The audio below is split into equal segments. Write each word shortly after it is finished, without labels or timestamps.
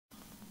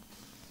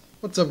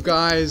What's up,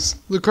 guys?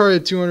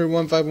 Lucaria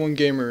 20151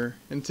 Gamer,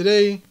 and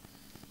today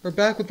we're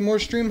back with more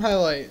stream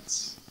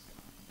highlights.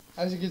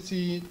 As you can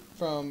see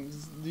from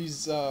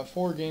these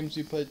 4 games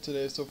we played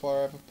today so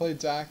far, I've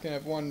played Zach and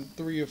I've won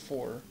 3 of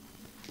 4.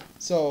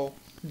 So,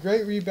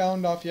 great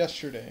rebound off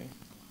yesterday.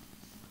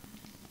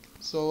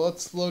 So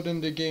let's load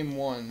into game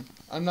 1.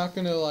 I'm not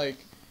gonna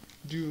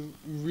do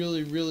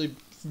really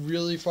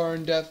far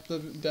in depth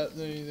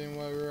anything.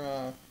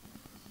 Whatever.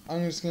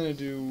 I'm just gonna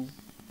do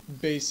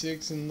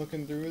basics and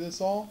looking through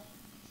this all.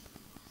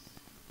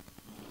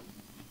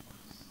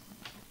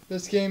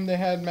 This game they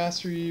had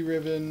Master Yi,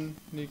 Riven,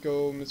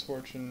 Nico,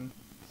 Misfortune.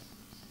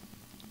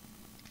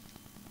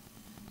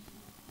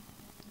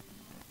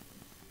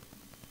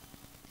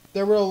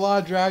 There were a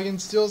lot of dragon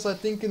steals. I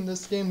think in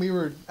this game we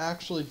were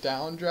actually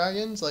down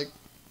dragons. I'm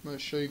going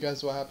to show you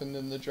guys what happened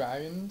in the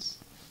dragons.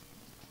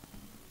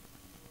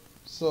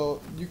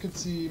 So you could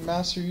see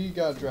Master Yi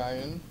got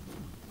dragon.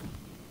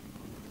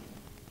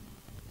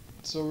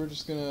 So we're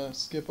just gonna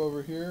skip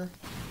over here.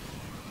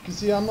 You can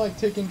see I'm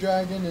taking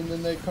dragon, and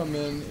then they come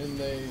in and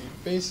they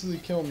basically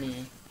kill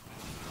me.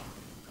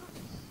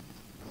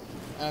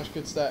 Ash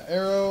gets that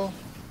arrow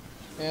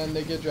and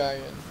they get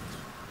dragon.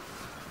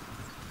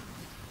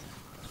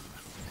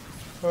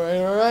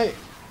 Alright.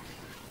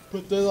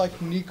 But they're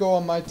Nico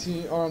on my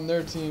team, or on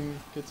their team,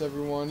 gets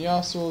everyone.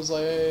 Yasuo's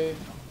hey,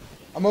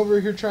 I'm over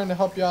here trying to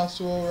help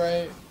Yasuo,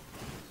 right?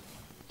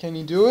 Can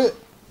he do it?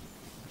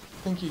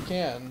 I think he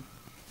can.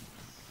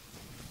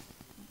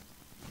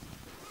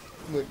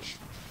 Which,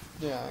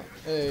 yeah.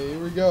 Hey,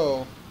 here we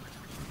go.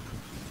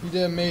 He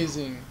did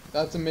amazing.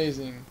 That's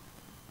amazing.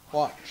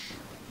 Watch.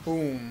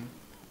 Boom.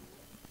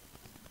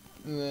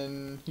 And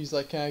then he's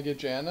like, can I get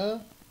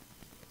Janna?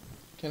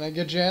 Can I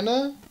get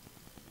Janna?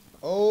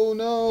 Oh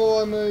no,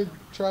 I'm gonna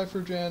try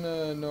for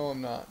Janna. No,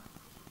 I'm not.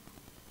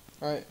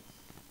 Alright.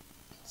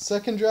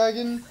 Second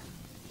dragon,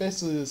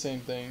 basically the same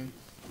thing.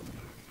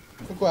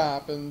 Look what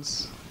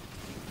happens.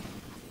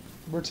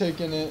 We're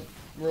taking it.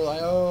 We're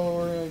like, oh,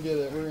 we're gonna get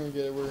it, we're gonna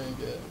get it, we're gonna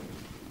get it.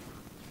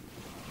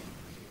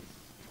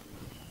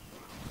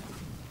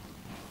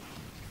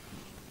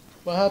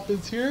 What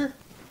happens here?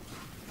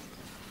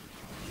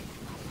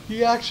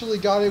 He actually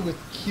got it with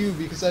Q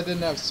because I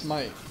didn't have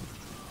smite.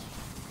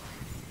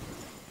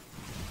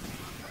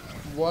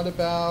 What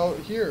about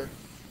here?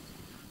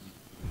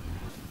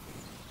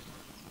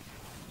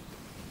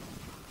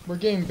 We're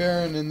getting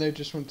Baron and they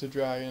just went to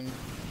Dragon.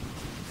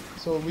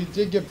 So we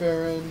did get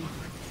Baron.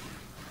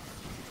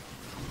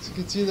 So you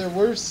can see there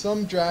were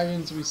some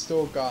dragons we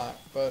still got,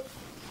 but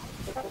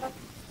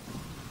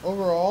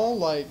overall,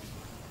 let's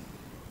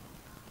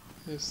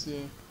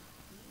see.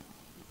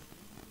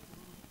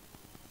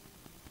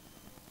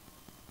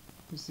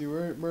 Let's see,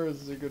 where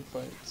is the good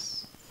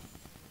fights?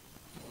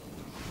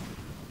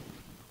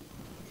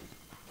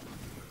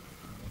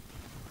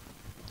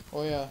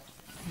 Oh yeah,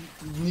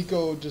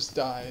 Nico just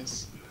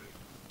dies.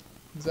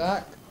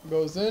 Zach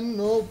goes in,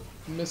 nope,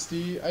 missed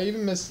E. I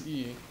even missed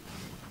E.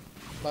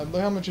 But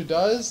look how much it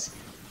does.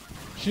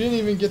 She didn't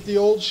even get the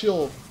old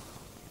shield.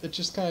 It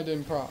just kind of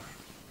didn't prop.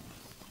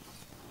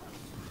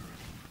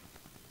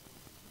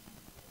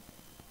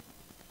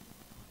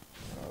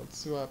 Let's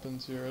see what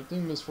happens here. I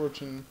think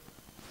Misfortune.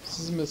 This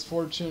is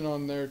Misfortune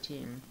on their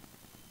team.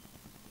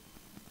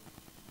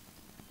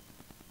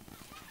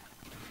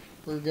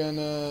 We're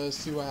gonna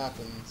see what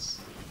happens.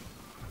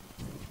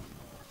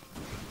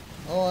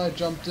 Oh, I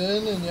jumped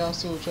in and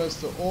Yasuo tries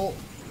to ult.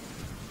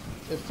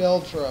 It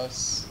failed for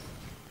us.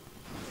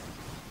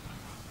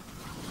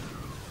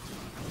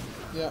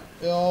 Yeah,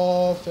 it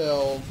all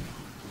failed.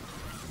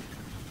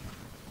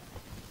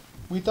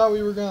 We thought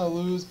we were gonna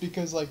lose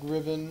because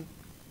Riven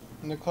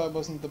and the club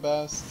wasn't the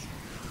best.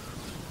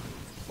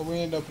 But we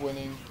ended up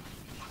winning.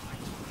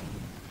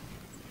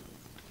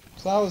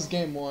 So that was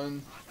game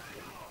 1.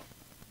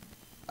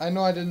 I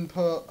know I didn't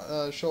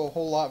show a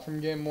whole lot from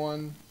game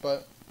 1,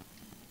 but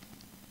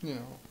you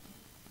know.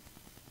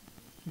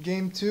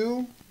 Game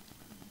 2.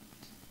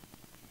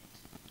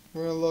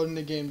 We're gonna load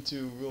into game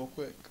 2 real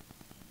quick.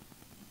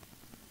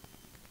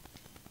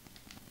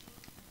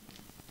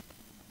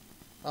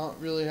 I don't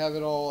really have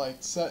it all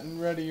set and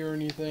ready or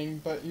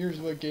anything, but here's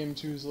what game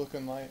 2 is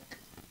looking like.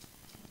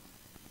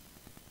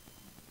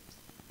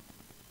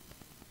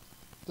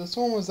 This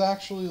one was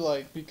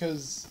actually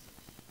because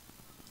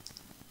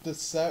the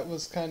set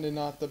was kind of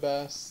not the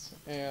best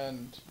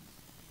and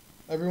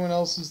everyone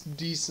else was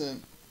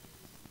decent.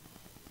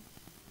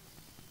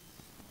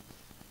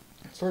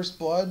 First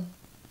Blood,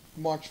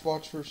 watch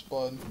First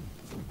Blood.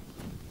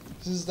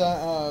 This is that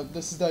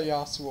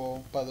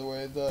Yasuo, by the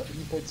way.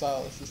 He played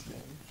Silas this game.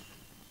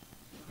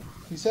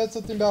 He said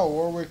something about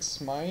Warwick's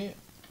smite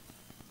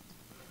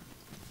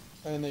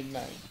and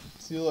ignite.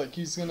 See, look,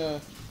 he's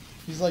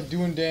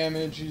doing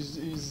damage.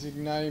 He's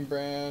igniting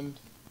Brand.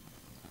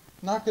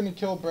 Not gonna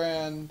kill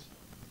Brand.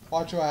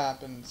 Watch what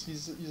happens.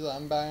 He's like,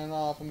 I'm backing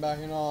off. I'm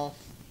backing off.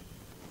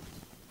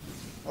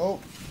 Oh,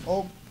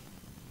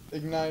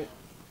 ignite.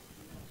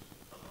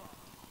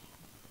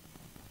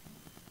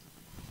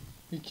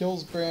 He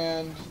kills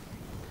Brand.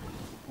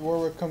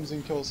 Warwick comes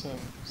and kills him.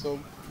 So,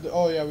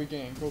 oh yeah, we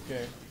gank.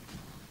 Okay.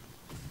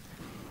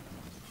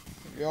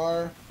 We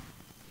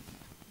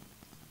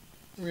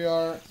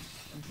are.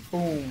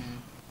 Boom.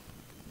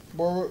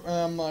 Warwick,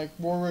 I'm like,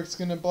 Warwick's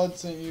gonna blood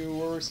scent you.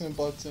 Warwick's gonna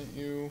blood scent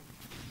you.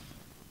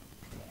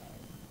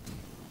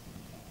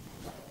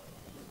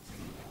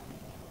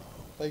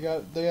 They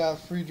got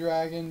free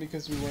dragon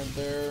because we weren't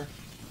there.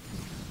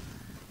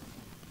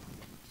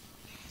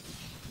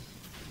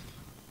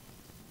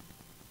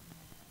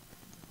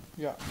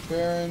 Yeah,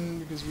 Baron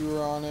because we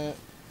were on it.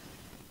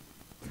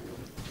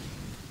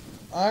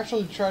 I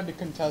actually tried to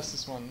contest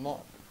this one,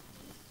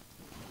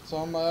 so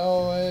I'm like,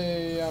 oh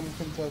hey, I'm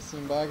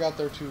contesting, but I got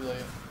there too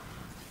late.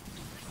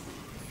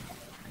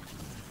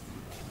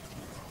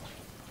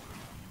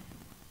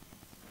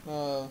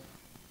 I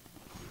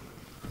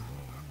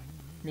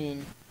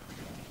mean,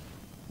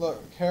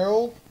 look,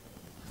 Harold.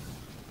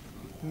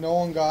 No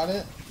one got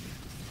it.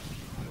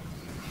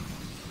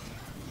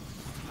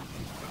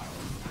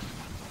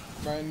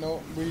 Right?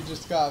 No, we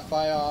just got a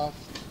fight off.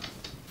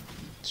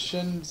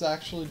 Shin's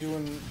actually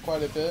doing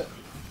quite a bit.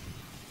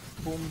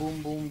 Boom,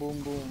 boom, boom,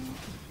 boom, boom.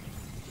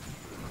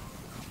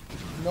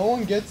 No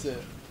one gets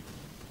it.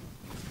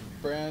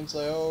 Brand's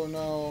like, oh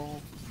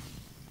no.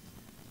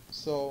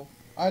 So,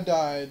 I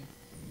died.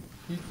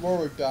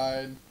 Warwick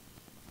died.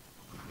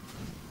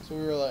 So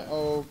we were like,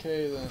 oh,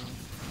 okay then.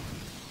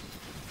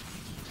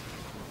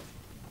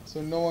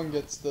 So no one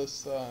gets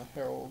this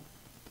Herald.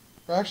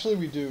 Or actually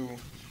we do.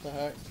 The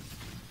heck?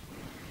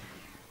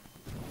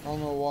 I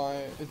don't know why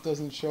it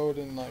doesn't show it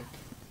in like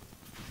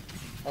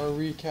our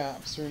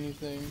recaps or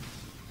anything.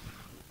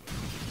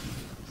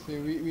 See,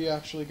 we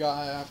actually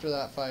got it after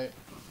that fight.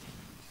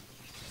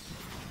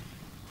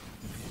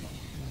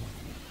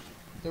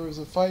 There was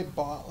a fight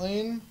bot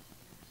lane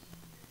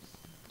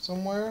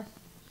somewhere.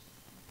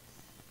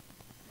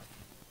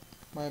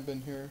 Might have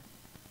been here.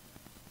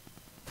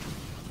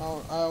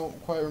 I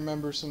don't quite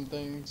remember some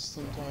things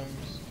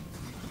sometimes.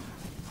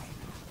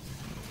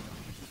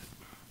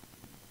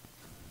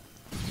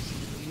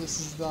 This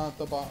is not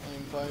the bot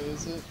lane fight,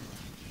 is it?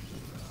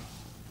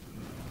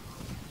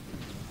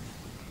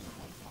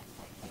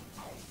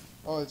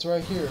 Oh, it's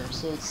right here.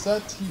 So it's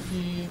set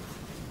TP,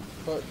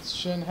 but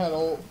Shin had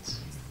ult.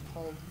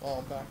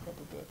 I'll back up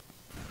a bit.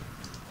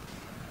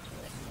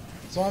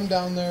 So I'm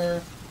down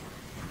there.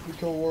 We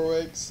kill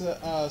Warwick.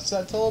 Set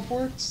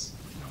teleports.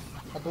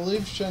 I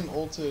believe Shen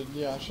ulted.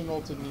 Yeah, Shen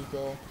ulted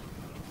Nico.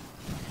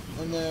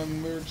 And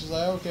then we were just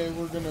like, okay,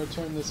 we're gonna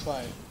turn this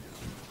fight.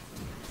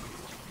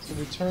 So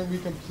we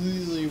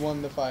completely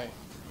won the fight.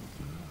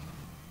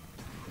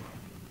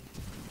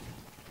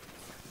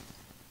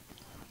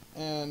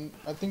 And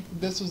I think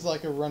this was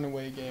like a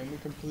runaway game. We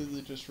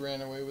completely just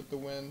ran away with the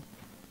win.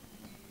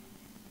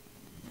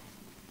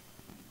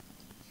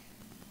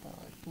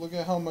 Look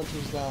at how much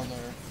was down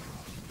there.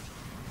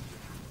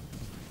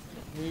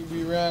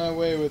 We ran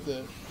away with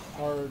it.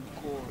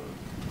 Hardcore.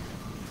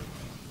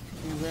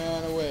 We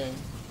ran away.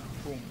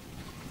 Boom.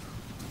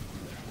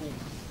 Boom.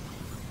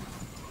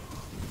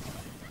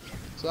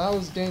 So that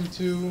was game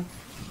 2.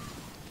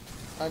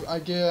 I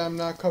get I'm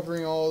not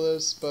covering all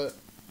this, but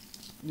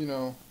you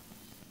know,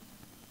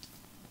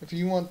 if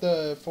you want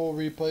the full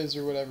replays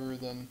or whatever,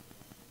 then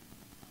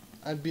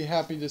I'd be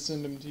happy to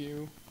send them to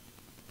you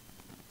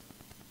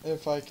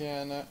if I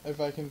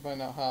can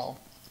find out how.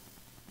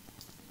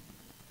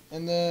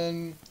 And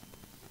then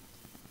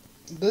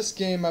this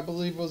game, I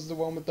believe, was the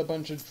one with a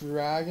bunch of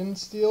dragon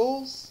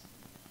steals.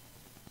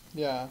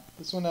 Yeah,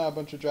 this one had a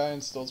bunch of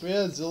dragon steals. We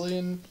had a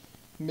Zillion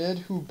mid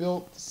who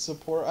built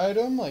support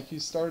item, like he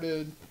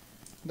started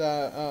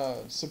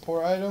that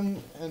support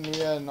item, and we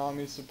had a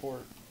Nami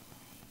support.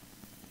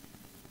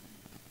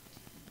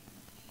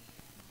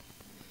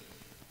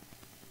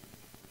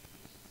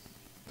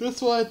 This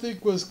one I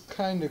think was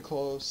kinda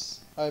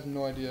close. I have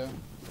no idea.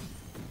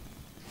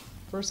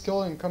 First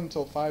kill didn't come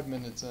until 5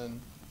 minutes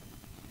in.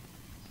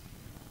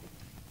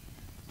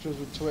 Which was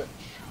with Twitch.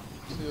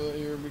 So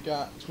here we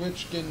got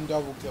Twitch getting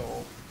double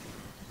kill.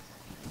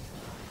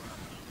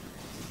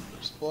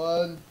 There's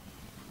blood.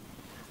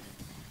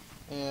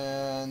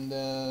 And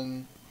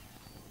then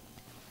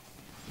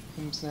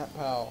Snap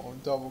Pow,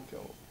 double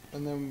kill.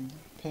 And then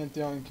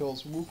Pantheon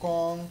kills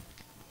Wukong.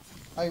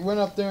 I went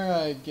up there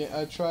and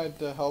I tried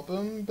to help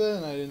him a bit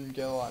and I didn't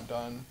get a lot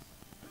done.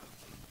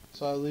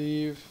 So I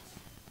leave.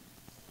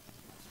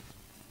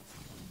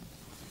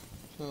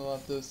 Just gonna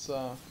let this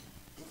right.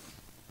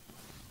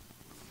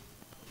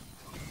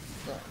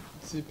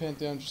 See,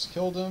 Pantheon just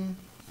killed him.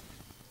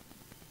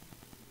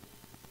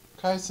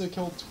 Kaisa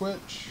killed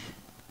Twitch.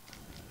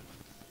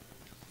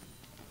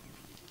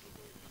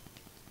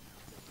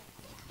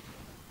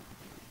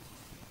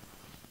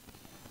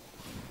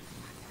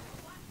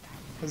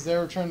 Because they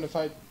were trying to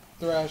fight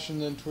Thresh and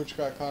then Twitch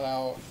got caught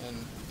out and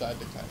died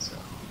to Kaisa.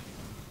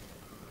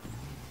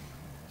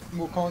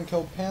 Wukong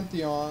killed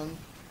Pantheon.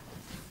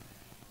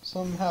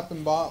 Something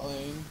happened bot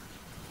lane.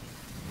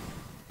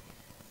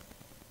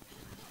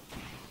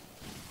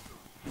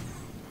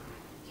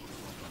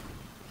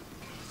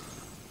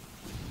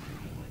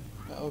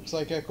 Looks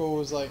like Echo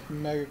was like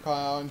mega caught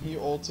out and he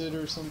ulted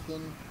or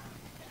something.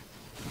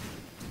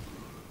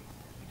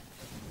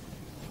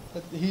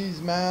 But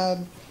he's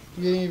mad.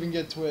 He didn't even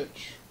get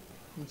Twitch.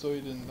 And so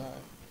he didn't die.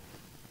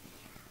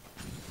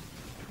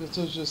 This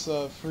was just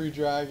a free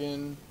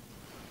dragon.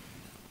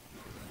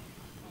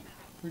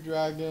 Free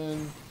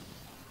dragon.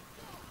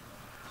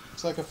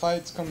 Looks like a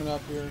fight's coming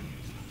up here.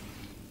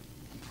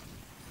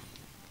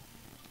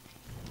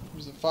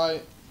 There's a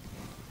fight.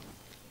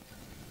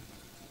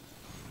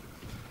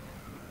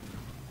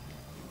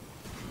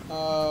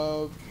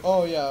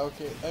 Oh yeah,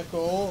 okay.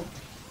 Echo ult.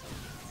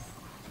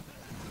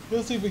 He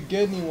doesn't even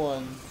get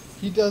anyone.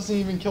 He doesn't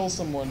even kill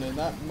someone, and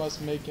that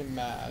must make him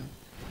mad.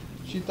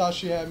 She thought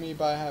she had me,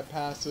 but I had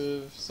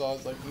passive, so I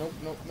was like, nope,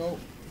 nope, nope.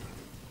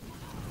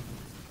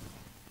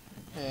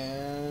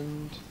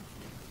 And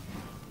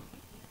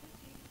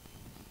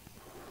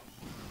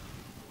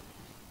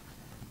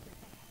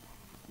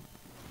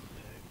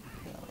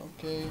yeah,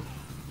 okay.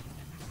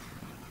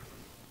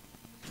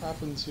 What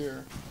happens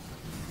here?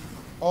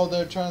 Oh,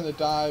 they're trying to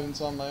dive, and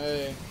so I'm like,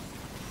 hey.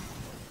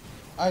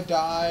 I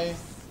die,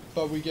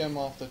 but we get him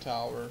off the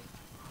tower.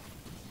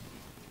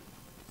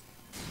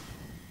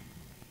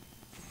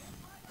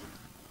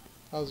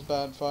 That was a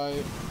bad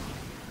fight.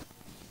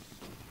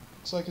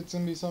 Looks like it's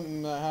gonna be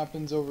something that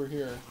happens over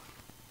here.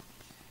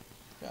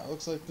 Yeah, it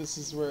looks like this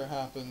is where it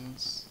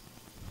happens.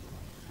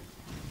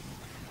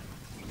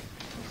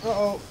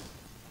 Uh-oh.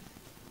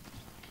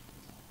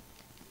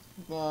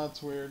 Oh,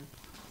 that's weird.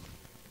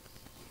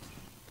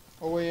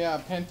 Oh wait, yeah,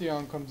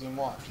 Pantheon comes in.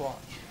 Watch, watch.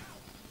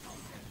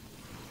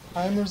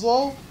 Timer's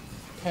low?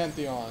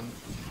 Pantheon.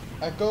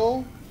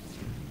 Echo?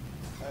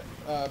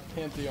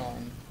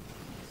 Pantheon.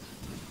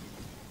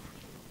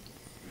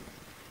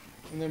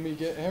 And then we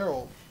get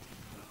Herald.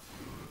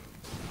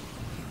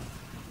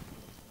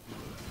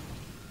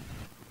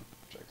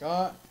 Which I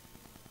got.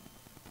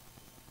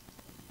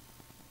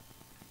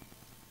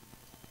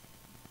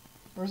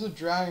 There was a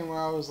dragon where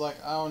I was like,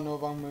 I don't know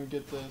if I'm gonna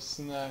get this,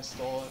 and then I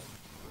stole it.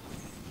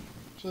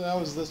 Actually, that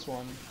was this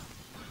one.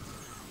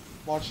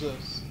 Watch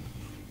this.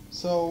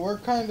 So we're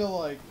kind of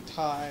like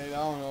tied. I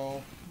don't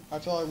know. I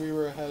felt like we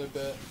were ahead a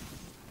bit.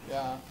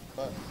 Yeah,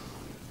 but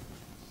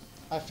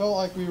I felt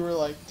like we were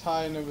like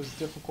tied and it was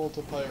difficult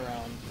to play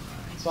around.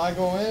 So I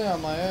go in,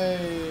 I'm like,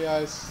 hey,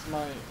 I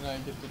smite, and I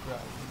get the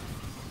dragon.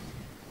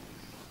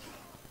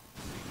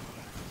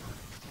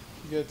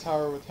 You get a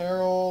tower with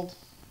Herald.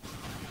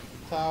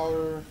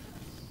 Tower.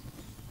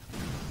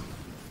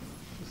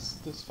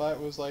 This fight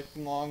was like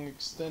long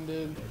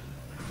extended.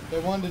 They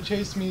wanted to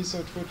chase me,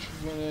 so Twitch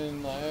went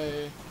in like,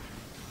 hey.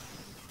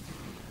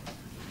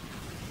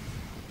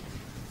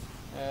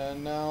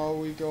 And now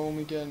we go and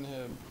we get in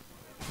him.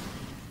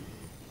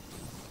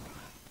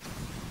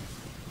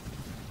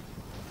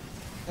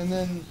 And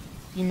then,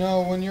 you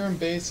know, when you're in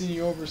base and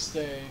you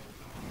overstay,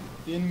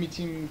 the enemy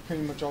team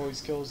pretty much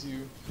always kills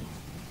you.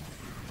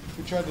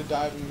 We tried to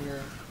dive in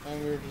here,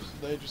 and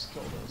they just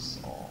killed us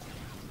all.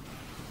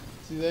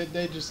 See,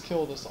 they just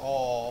killed us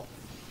all.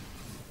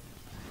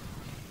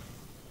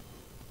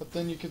 But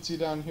then you can see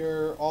down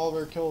here, all of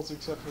our kills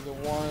except for the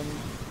one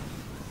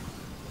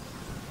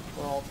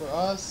were all for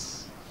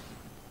us.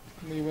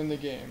 And we win the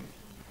game.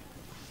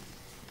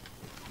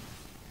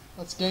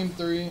 That's game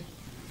 3.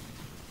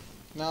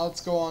 Now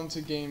let's go on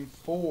to game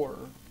 4.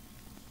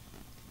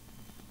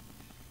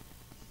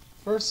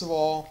 First of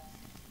all,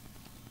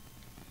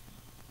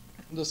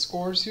 the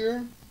scores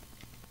here.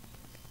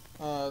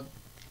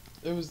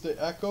 It was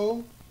the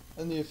Echo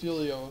and the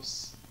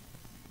Aphelios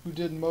who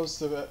did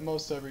most of it,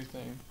 most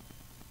everything.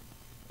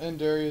 And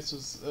Darius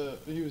was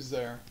he was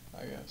there,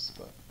 I guess,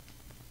 but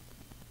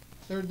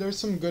there's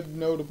some good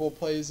notable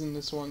plays in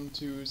this one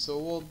too, so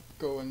we'll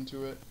go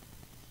into it.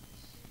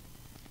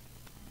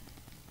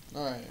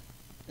 Alright,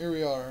 here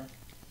we are.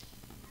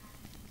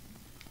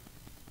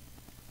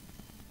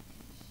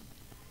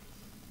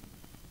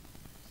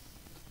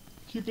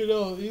 Keep it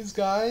up. These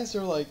guys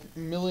are like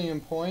million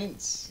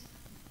points,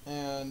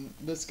 and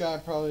this guy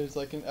probably is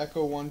like an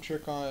Echo 1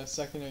 trick on a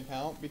second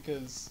account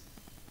because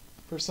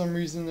for some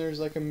reason there's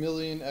like a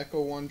million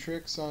Echo 1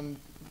 tricks on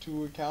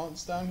 2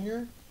 accounts down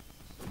here.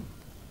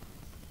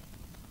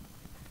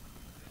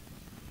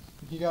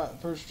 He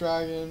got first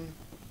dragon,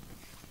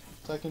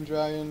 second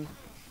dragon.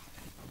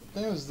 I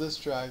think it was this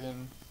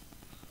dragon.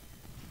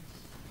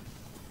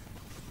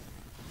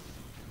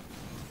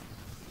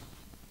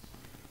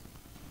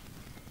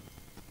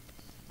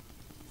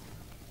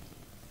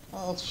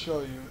 I'll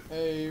show you.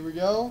 Hey, here we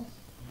go.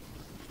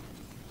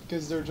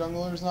 Because their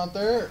jungler's not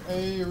there.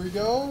 Hey, here we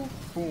go.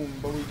 Boom,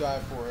 but we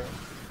died for it.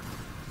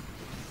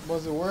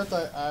 Was it worth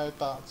it? I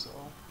thought so.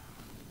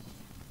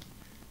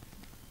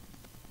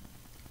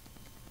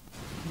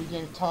 We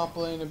ganked top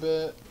lane a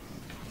bit.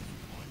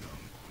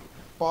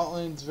 Bot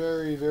lane's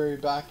very, very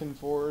back and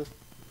forth.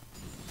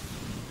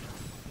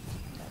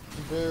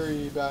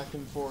 Very back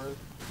and forth.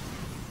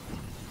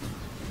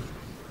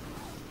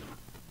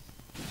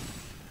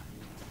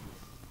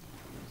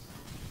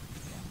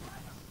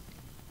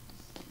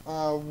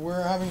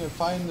 We're having a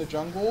fight in the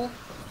jungle,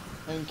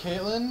 and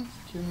Caitlyn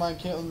Keep in mind,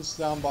 Caitlyn's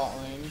down bot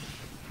lane.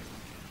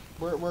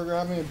 We're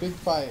having a big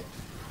fight.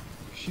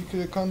 She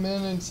could have come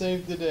in and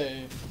saved the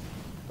day,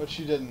 but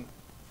she didn't.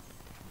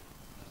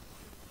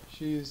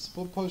 She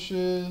split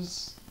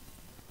pushes,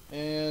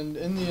 and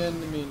in the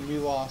end, I mean, we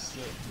lost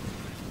it.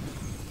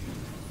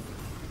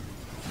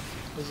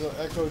 Because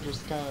Echo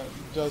just kind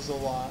of does a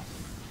lot.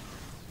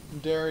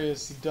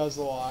 Darius does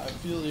a lot.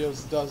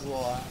 Aphelios does a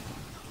lot.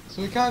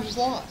 So we kind of just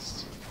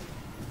lost.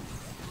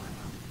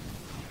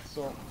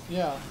 So,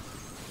 yeah.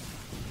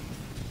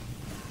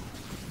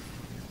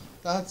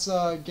 That's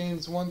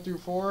games 1 through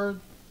 4.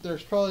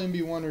 There's probably going to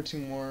be 1 or 2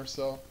 more,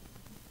 so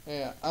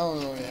yeah, I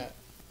don't know yet.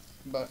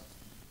 But,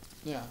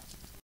 yeah.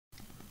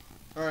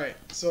 Alright,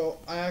 so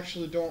I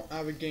actually don't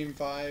have a game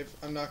 5.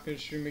 I'm not going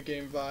to stream a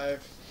game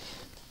 5.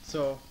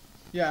 So,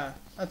 yeah,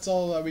 that's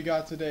all that we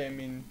got today. I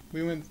mean,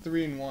 we went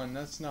 3-1.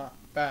 That's not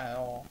bad at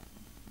all.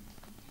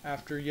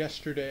 After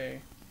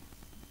yesterday,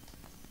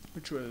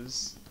 which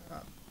was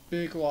a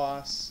big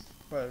loss,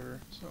 whatever.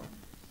 So,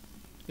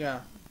 yeah.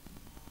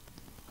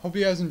 Hope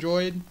you guys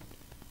enjoyed.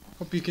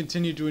 Hope you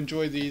continue to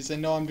enjoy these. I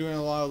know I'm doing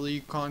a lot of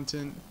League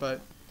content,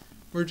 but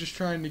we're just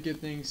trying to get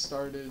things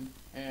started,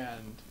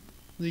 and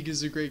League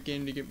is a great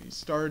game to get me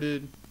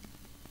started.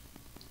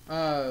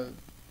 More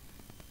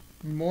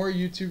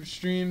YouTube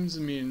streams,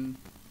 I mean,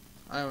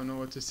 I don't know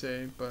what to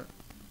say, but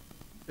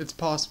it's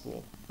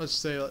possible.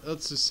 Let's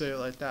just say it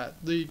like that.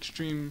 League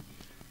stream,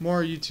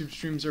 more YouTube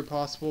streams are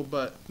possible,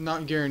 but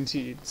not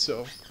guaranteed.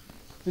 So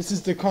this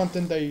is the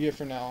content that you get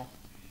for now.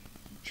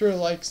 Sure,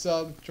 like,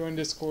 sub, join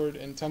Discord,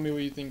 and tell me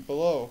what you think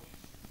below.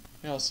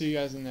 And I'll see you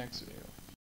guys in the next video.